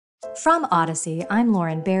From Odyssey, I'm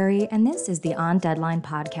Lauren Barry, and this is the On Deadline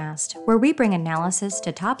podcast, where we bring analysis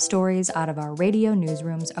to top stories out of our radio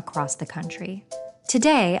newsrooms across the country.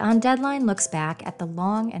 Today, On Deadline looks back at the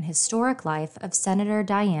long and historic life of Senator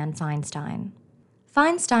Dianne Feinstein.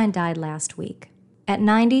 Feinstein died last week. At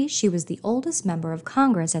 90, she was the oldest member of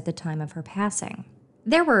Congress at the time of her passing.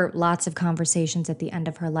 There were lots of conversations at the end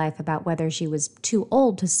of her life about whether she was too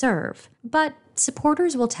old to serve, but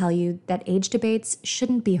supporters will tell you that age debates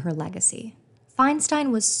shouldn't be her legacy. Feinstein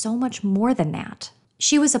was so much more than that.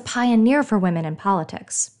 She was a pioneer for women in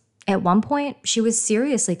politics. At one point, she was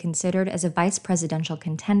seriously considered as a vice presidential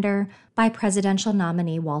contender by presidential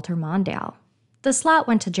nominee Walter Mondale. The slot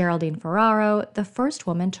went to Geraldine Ferraro, the first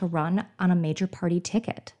woman to run on a major party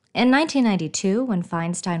ticket. In 1992, when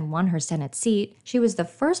Feinstein won her Senate seat, she was the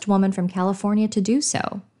first woman from California to do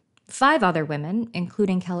so. 5 other women,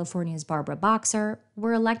 including California's Barbara Boxer,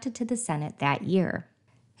 were elected to the Senate that year.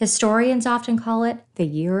 Historians often call it the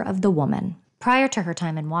Year of the Woman. Prior to her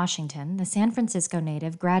time in Washington, the San Francisco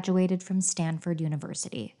native graduated from Stanford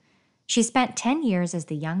University. She spent 10 years as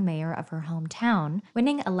the young mayor of her hometown,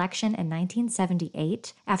 winning election in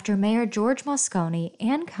 1978 after Mayor George Moscone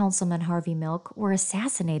and Councilman Harvey Milk were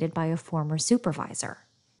assassinated by a former supervisor.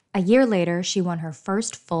 A year later, she won her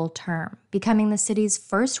first full term, becoming the city's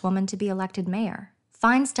first woman to be elected mayor.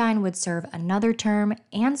 Feinstein would serve another term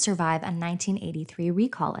and survive a 1983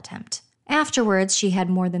 recall attempt. Afterwards, she had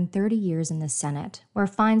more than 30 years in the Senate, where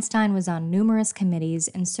Feinstein was on numerous committees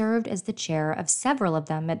and served as the chair of several of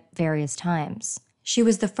them at various times. She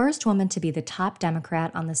was the first woman to be the top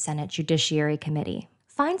Democrat on the Senate Judiciary Committee.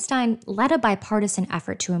 Feinstein led a bipartisan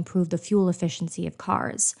effort to improve the fuel efficiency of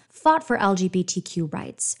cars, fought for LGBTQ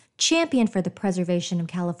rights, championed for the preservation of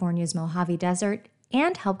California's Mojave Desert,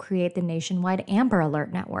 and helped create the nationwide Amber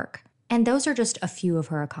Alert network. And those are just a few of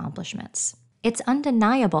her accomplishments. It's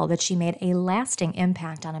undeniable that she made a lasting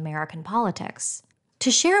impact on American politics.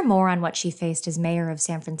 To share more on what she faced as mayor of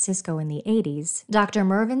San Francisco in the 80s, Dr.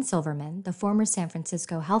 Mervyn Silverman, the former San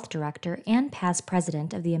Francisco health director and past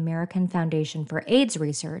president of the American Foundation for AIDS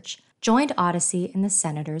Research, joined Odyssey in the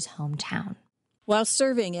senator's hometown. While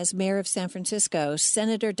serving as mayor of San Francisco,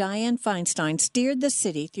 Senator Dianne Feinstein steered the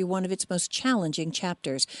city through one of its most challenging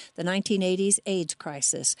chapters, the 1980s AIDS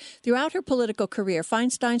crisis. Throughout her political career,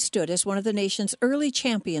 Feinstein stood as one of the nation's early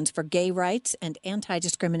champions for gay rights and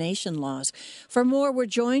anti-discrimination laws. For more, we're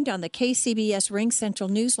joined on the KCBS Ring Central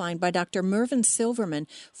Newsline by Dr. Mervyn Silverman,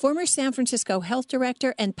 former San Francisco health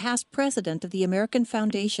director and past president of the American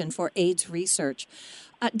Foundation for AIDS Research.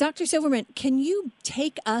 Dr. Silverman, can you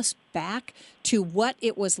take us back to what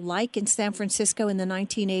it was like in San Francisco in the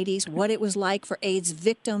 1980s, what it was like for AIDS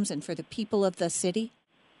victims and for the people of the city?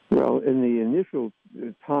 Well, in the initial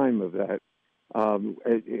time of that,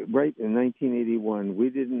 right in 1981,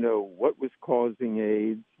 we didn't know what was causing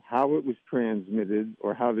AIDS, how it was transmitted,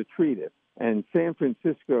 or how to treat it. And San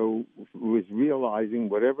Francisco was realizing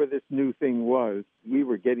whatever this new thing was, we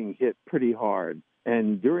were getting hit pretty hard.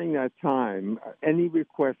 And during that time, any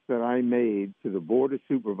request that I made to the Board of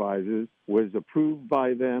Supervisors was approved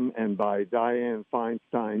by them and by Dianne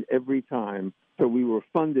Feinstein every time. So we were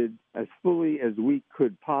funded as fully as we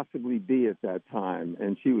could possibly be at that time.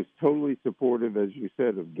 And she was totally supportive, as you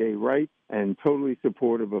said, of gay rights and totally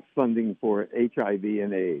supportive of funding for HIV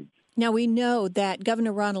and AIDS. Now, we know that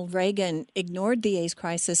Governor Ronald Reagan ignored the AIDS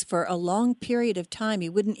crisis for a long period of time. He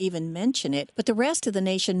wouldn't even mention it. But the rest of the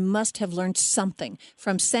nation must have learned something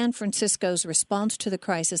from San Francisco's response to the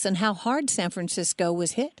crisis and how hard San Francisco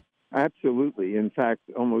was hit. Absolutely. In fact,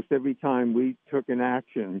 almost every time we took an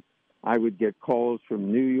action, I would get calls from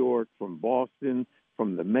New York, from Boston,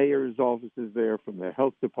 from the mayor's offices there, from the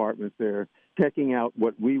health departments there, checking out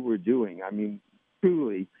what we were doing. I mean,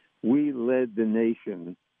 truly, we led the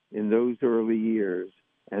nation in those early years,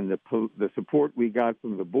 and the support we got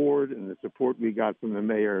from the board and the support we got from the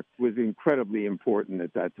mayor was incredibly important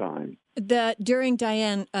at that time. During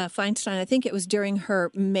Dianne Feinstein, I think it was during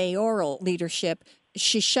her mayoral leadership,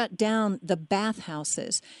 she shut down the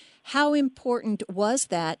bathhouses. How important was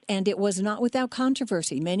that? And it was not without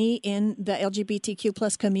controversy. Many in the LGBTQ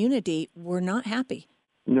plus community were not happy.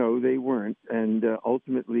 No, they weren't. And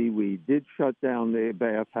ultimately, we did shut down the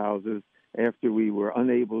bathhouses after we were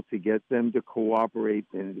unable to get them to cooperate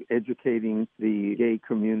in educating the gay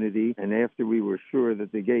community, and after we were sure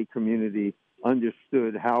that the gay community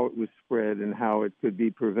understood how it was spread and how it could be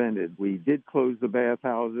prevented. We did close the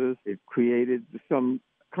bathhouses. It created some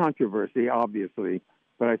controversy, obviously,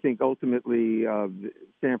 But I think ultimately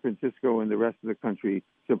San Francisco and the rest of the country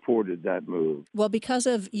supported that move. Well, because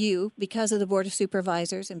of you, because of the Board of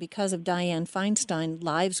Supervisors, and because of Dianne Feinstein,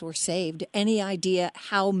 lives were saved. Any idea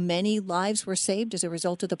how many lives were saved as a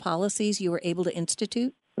result of the policies you were able to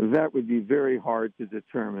institute? That would be very hard to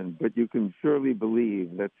determine, but you can surely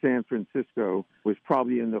believe that San Francisco was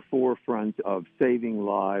probably in the forefront of saving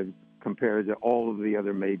lives compared to all of the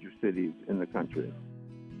other major cities in the country.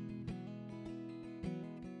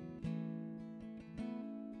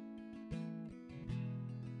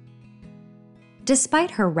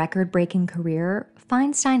 Despite her record-breaking career,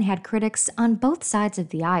 Feinstein had critics on both sides of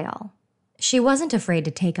the aisle. She wasn't afraid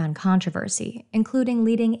to take on controversy, including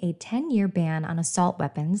leading a 10-year ban on assault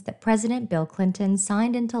weapons that President Bill Clinton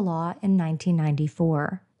signed into law in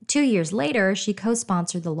 1994. 2 years later, she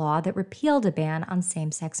co-sponsored the law that repealed a ban on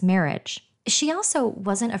same-sex marriage. She also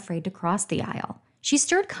wasn't afraid to cross the aisle. She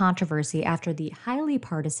stirred controversy after the highly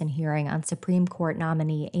partisan hearing on Supreme Court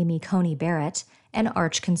nominee Amy Coney Barrett, an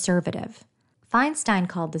arch-conservative. Feinstein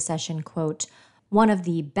called the session, quote, one of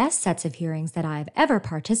the best sets of hearings that I've ever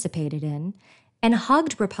participated in, and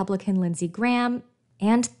hugged Republican Lindsey Graham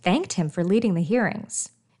and thanked him for leading the hearings.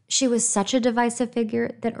 She was such a divisive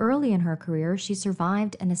figure that early in her career she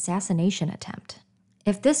survived an assassination attempt.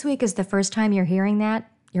 If this week is the first time you're hearing that,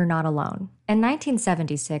 you're not alone. In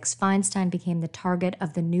 1976, Feinstein became the target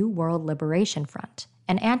of the New World Liberation Front,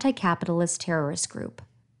 an anti-capitalist terrorist group.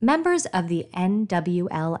 Members of the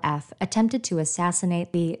NWLF attempted to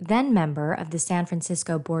assassinate the then member of the San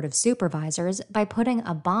Francisco Board of Supervisors by putting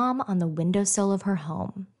a bomb on the windowsill of her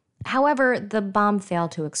home. However, the bomb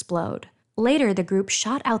failed to explode. Later, the group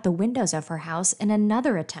shot out the windows of her house in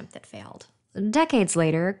another attempt that failed. Decades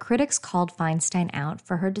later, critics called Feinstein out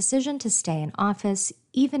for her decision to stay in office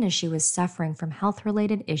even as she was suffering from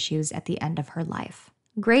health-related issues at the end of her life.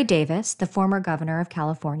 Gray Davis, the former governor of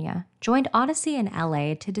California, joined Odyssey in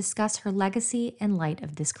LA to discuss her legacy in light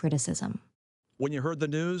of this criticism. When you heard the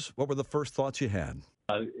news, what were the first thoughts you had?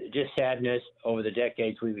 Just sadness. Over the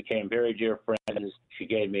decades, we became very dear friends. She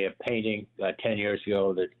gave me a painting 10 years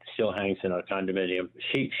ago that still hangs in our condominium.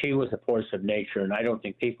 She was a force of nature, and I don't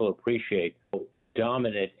think people appreciate how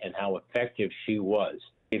dominant and how effective she was.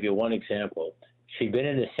 I'll give you one example. She'd been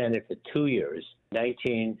in the Senate for 2 years,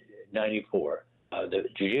 1994. The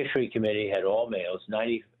Judiciary Committee had all males,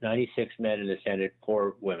 96 men in the Senate,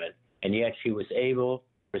 4 women, and yet she was able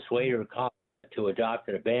to persuade her colleagues to adopt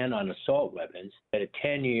a ban on assault weapons at a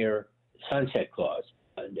 10-year sunset clause.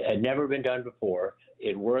 It had never been done before.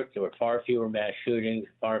 It worked. There were far fewer mass shootings,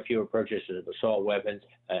 far fewer purchases of assault weapons,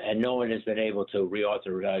 and no one has been able to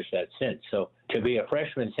reauthorize that since. So to be a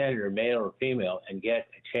freshman senator, male or female, and get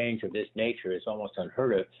a change of this nature is almost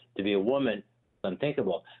unheard of. To be a woman,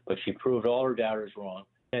 unthinkable, but she proved all her doubters wrong.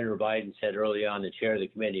 Senator Biden said early on, the chair of the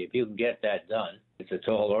committee, if you can get that done, it's a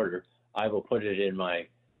tall order, I will put it in my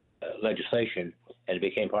legislation, and it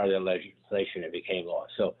became part of the legislation. It became law.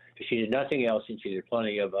 So if she did nothing else, and she did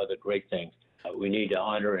plenty of other great things, we need to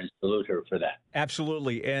honor and salute her for that.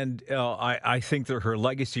 Absolutely. And I think that her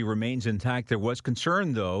legacy remains intact. There was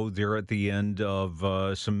concern, though, there at the end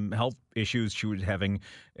of some health issues she was having,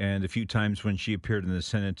 and a few times when she appeared in the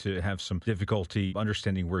Senate to have some difficulty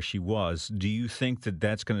understanding where she was. Do you think that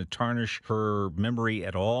that's going to tarnish her memory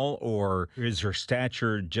at all, or is her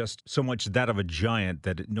stature just so much that of a giant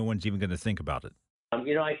that no one's even going to think about it?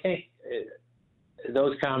 I think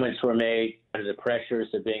those comments were made under the pressures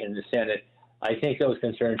of being in the Senate. I think those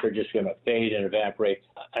concerns are just going to fade and evaporate.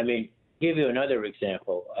 I mean, give you another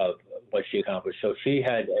example of what she accomplished. So she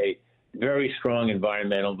had a very strong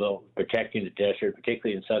environmental bill protecting the desert,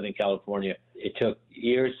 particularly in Southern California. It took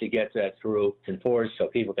years to get that through. It's enforced so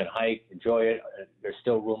people can hike, enjoy it. There's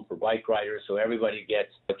still room for bike riders, so everybody gets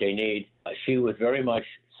what they need. She was very much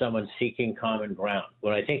someone seeking common ground.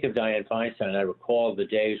 When I think of Dianne Feinstein, I recall the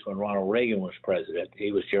days when Ronald Reagan was president.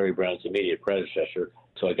 He was Jerry Brown's immediate predecessor,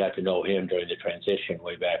 so I got to know him during the transition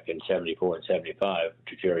way back in 74 and 75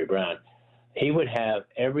 to Jerry Brown. He would have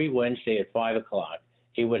every Wednesday at 5 o'clock,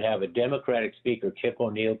 he would have a Democratic speaker, Tip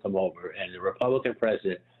O'Neill, come over, and the Republican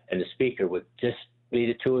president and the speaker would just be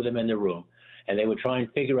the two of them in the room, and they would try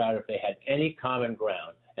and figure out if they had any common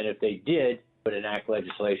ground, and if they did, would enact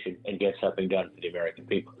legislation and get something done for the American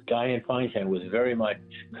people. Dianne Feinstein was very much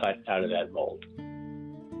cut out of that mold.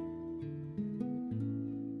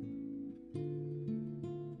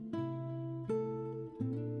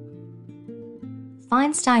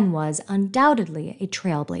 Feinstein was undoubtedly a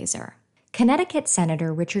trailblazer. Connecticut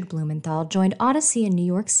Senator Richard Blumenthal joined Odyssey in New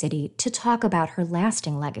York City to talk about her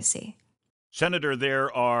lasting legacy. Senator,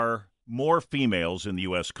 there are more females in the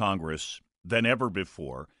U.S. Congress than ever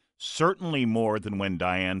before. certainly more than when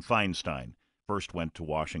Dianne Feinstein first went to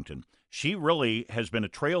Washington. She really has been a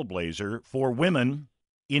trailblazer for women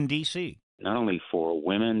in D.C. Not only for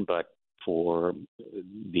women, but for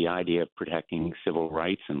the idea of protecting civil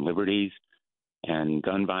rights and liberties and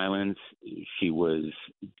gun violence. She was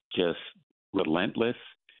just relentless,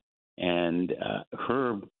 and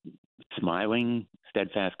her smiling,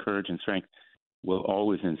 steadfast courage and strength will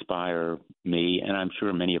always inspire me, and I'm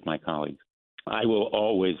sure many of my colleagues. I will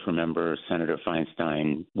always remember Senator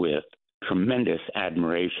Feinstein with tremendous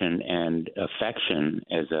admiration and affection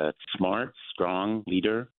as a smart, strong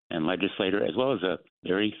leader and legislator, as well as a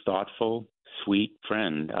very thoughtful, sweet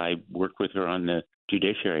friend. I worked with her on the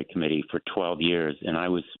Judiciary Committee for 12 years, and I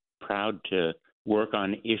was proud to work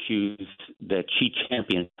on issues that she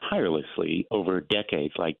championed tirelessly over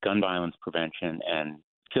decades, like gun violence prevention and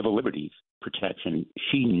civil liberties protection.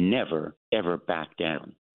 She never, ever backed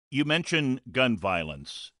down. You mentioned gun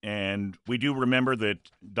violence, and we do remember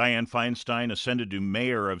that Dianne Feinstein ascended to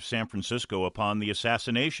mayor of San Francisco upon the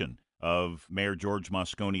assassination of Mayor George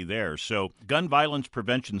Moscone there. So gun violence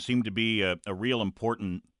prevention seemed to be a real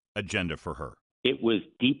important agenda for her. It was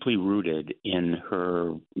deeply rooted in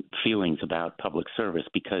her feelings about public service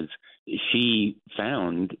because she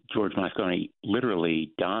found George Moscone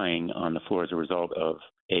literally dying on the floor as a result of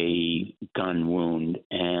a gun wound,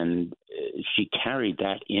 and she carried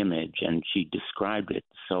that image and she described it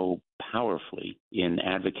so powerfully in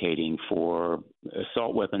advocating for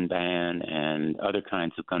assault weapon ban and other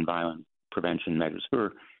kinds of gun violence prevention measures.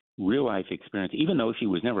 Her real life experience, even though she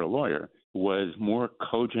was never a lawyer, was more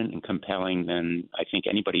cogent and compelling than I think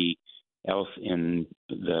anybody else in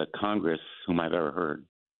the Congress whom I've ever heard.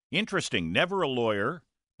 Interesting. Never a lawyer,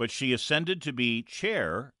 but she ascended to be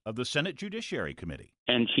chair of the Senate Judiciary Committee.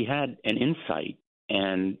 And she had an insight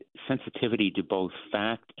and sensitivity to both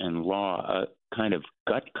fact and law, a kind of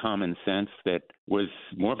gut common sense that was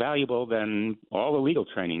more valuable than all the legal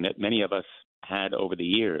training that many of us had over the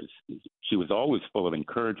years. She was always full of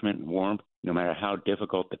encouragement and warmth, no matter how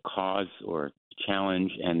difficult the cause or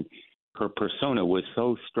challenge. And her persona was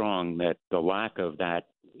so strong that the lack of that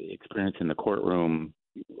experience in the courtroom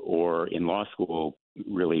or in law school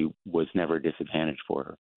really was never a disadvantage for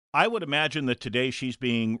her. I would imagine that today she's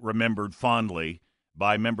being remembered fondly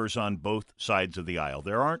by members on both sides of the aisle.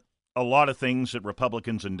 There aren't a lot of things that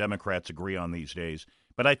Republicans and Democrats agree on these days,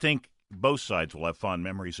 but I think both sides will have fond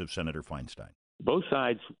memories of Senator Feinstein. Both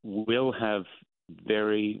sides will have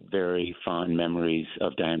very, very fond memories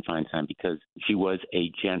of Dianne Feinstein because she was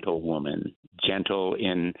a gentle woman, gentle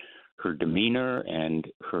in her demeanor and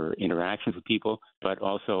her interactions with people, but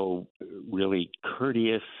also really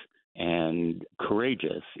courteous and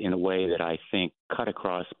courageous in a way that I think cut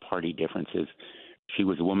across party differences. She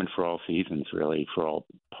was a woman for all seasons, really, for all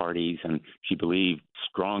parties, and she believed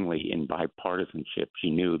strongly in bipartisanship. She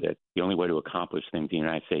knew that the only way to accomplish things in the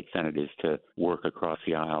United States Senate is to work across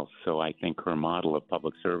the aisle. So I think her model of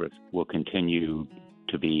public service will continue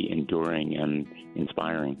to be enduring and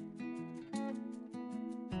inspiring.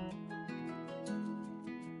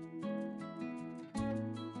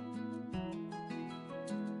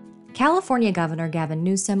 California Governor Gavin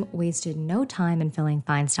Newsom wasted no time in filling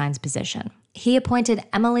Feinstein's position. He appointed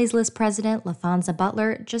Emily's List President LaFonza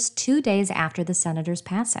Butler just 2 days after the senator's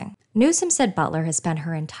passing. Newsom said Butler has spent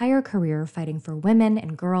her entire career fighting for women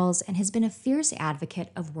and girls and has been a fierce advocate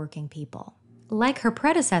of working people. Like her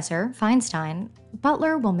predecessor, Feinstein,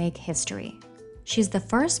 Butler will make history. She's the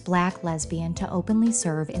first Black lesbian to openly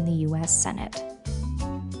serve in the U.S. Senate.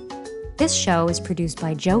 This show is produced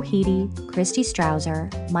by Joe Hiti, Christy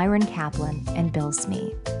Strawser, Myron Kaplan, and Bill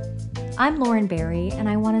Smee. I'm Lauren Barry, and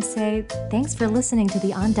I want to say thanks for listening to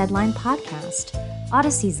the On Deadline podcast,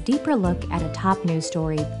 Odyssey's deeper look at a top news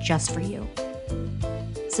story just for you.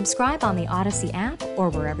 Subscribe on the Odyssey app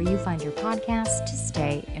or wherever you find your podcasts to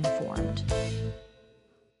stay informed.